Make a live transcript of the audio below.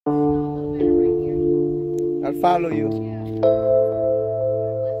I'll follow you.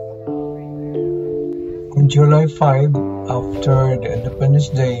 On July 5, after the Independence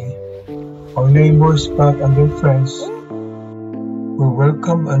Day, our neighbors, Pat and their friends, were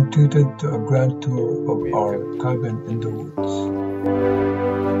welcomed and treated to a grand tour of our cabin in the woods.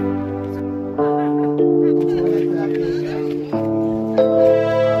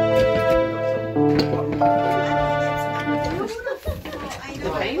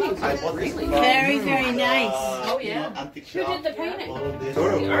 Very, very nice. Oh yeah. Who did the painting?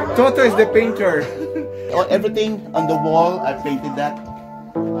 Toto is the painter. Oh, everything on the wall, I painted that.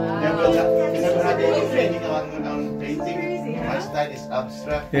 Never had any training on painting. My style is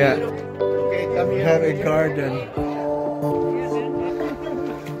abstract. Yeah. Okay, come We here. have a garden.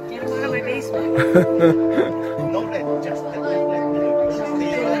 Get him out of my basement. No, just let me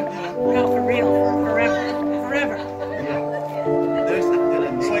stay right here. No, for real. Forever. Forever. There's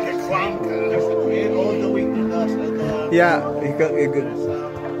it's like a crown. There's a trail all the way to the Yeah, you got a good.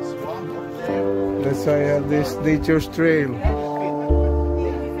 swamp up there. That's why I have this nature's trail.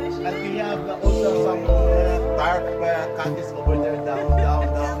 And we have also some dark cactus over there downhill.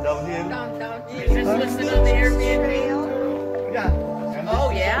 Just listen on the Airbnb. Yeah. Oh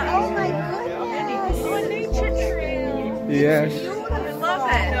yeah. Oh my goodness. Oh, a nature trail. Yes. I love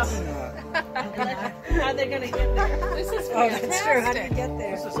it. How are they going to get there? This is Oh, that's true. How do you fantastic. get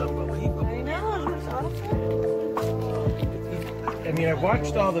there? This is unbelievable. I know. It's awful. I mean, I've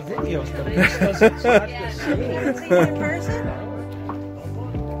watched all the videos, but it just doesn't, it's not the You same. haven't seen it in person?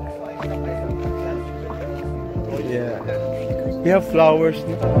 Yeah. We have flowers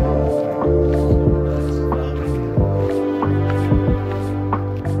now.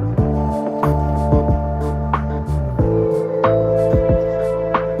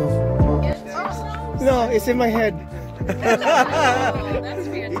 No, it's in my head. That's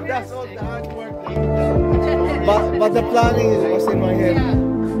He does all the fantastic. hard work. But the planning was in my head.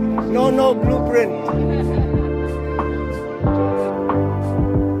 Yeah. No blueprint.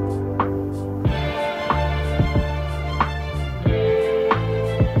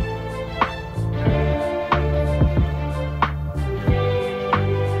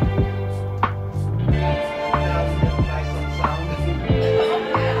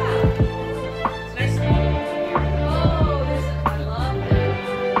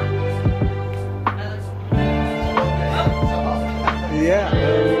 Yeah.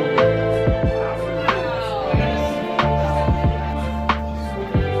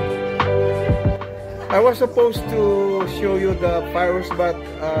 I was supposed to show you the fireworks, but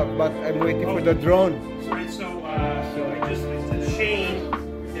I'm waiting for the drone. So I just Shane,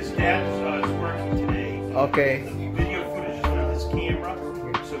 his dad is working today. Okay. The video footage is on his camera.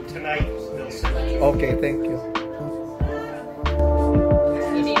 So tonight they'll send it. Okay, thank you.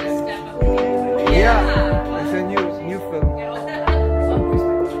 You need to step up. Yeah, it's a new film.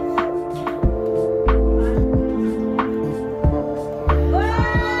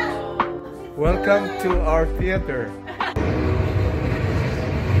 Welcome to our theater.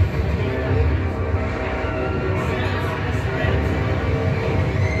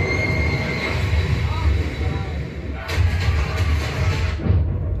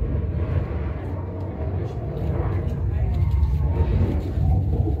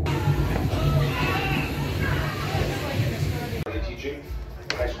 Teaching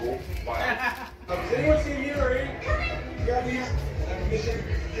high school. Wow. Has anyone seen you or any? You got these?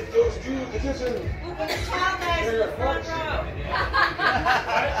 Get those two attention. There, folks.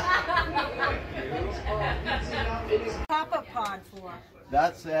 Pop-up pod for.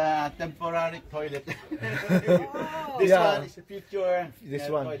 That's a temporary toilet. Oh. This Yeah. one is a future. This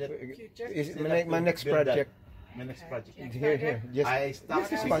one toilet. is my next Build that. project. My next project. Here. Just I stopped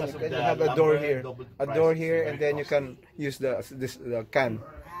this is because fun. of You the have a door lumber here, double a price. door It's here, very and then you costly. can use the can.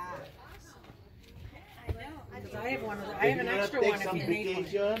 I have one of those. I If have an you wanna extra take one if some you need one.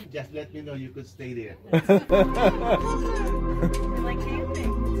 vacation, just let me know. You could stay there. I like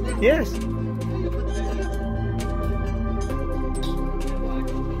camping. Yes.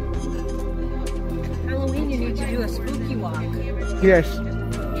 Halloween, you need to do a spooky walk. Yes.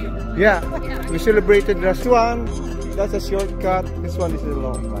 Yeah. We celebrated this one. That's a shortcut. This one is a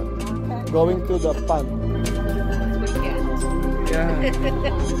long cut. Going to the pond. Yeah.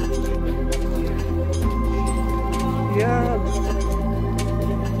 Yeah.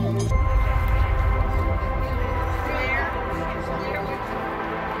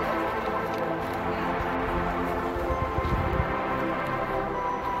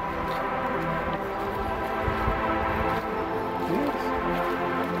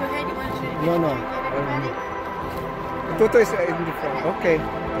 No, no. Toto is in the front. Okay.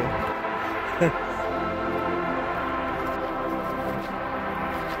 Okay.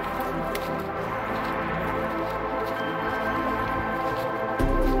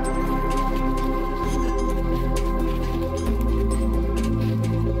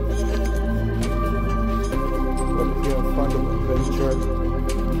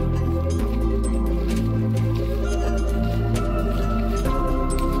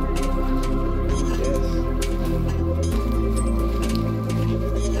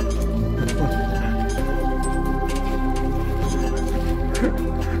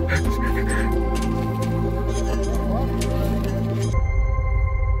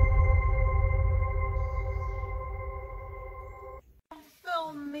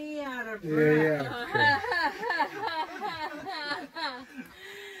 Yeah,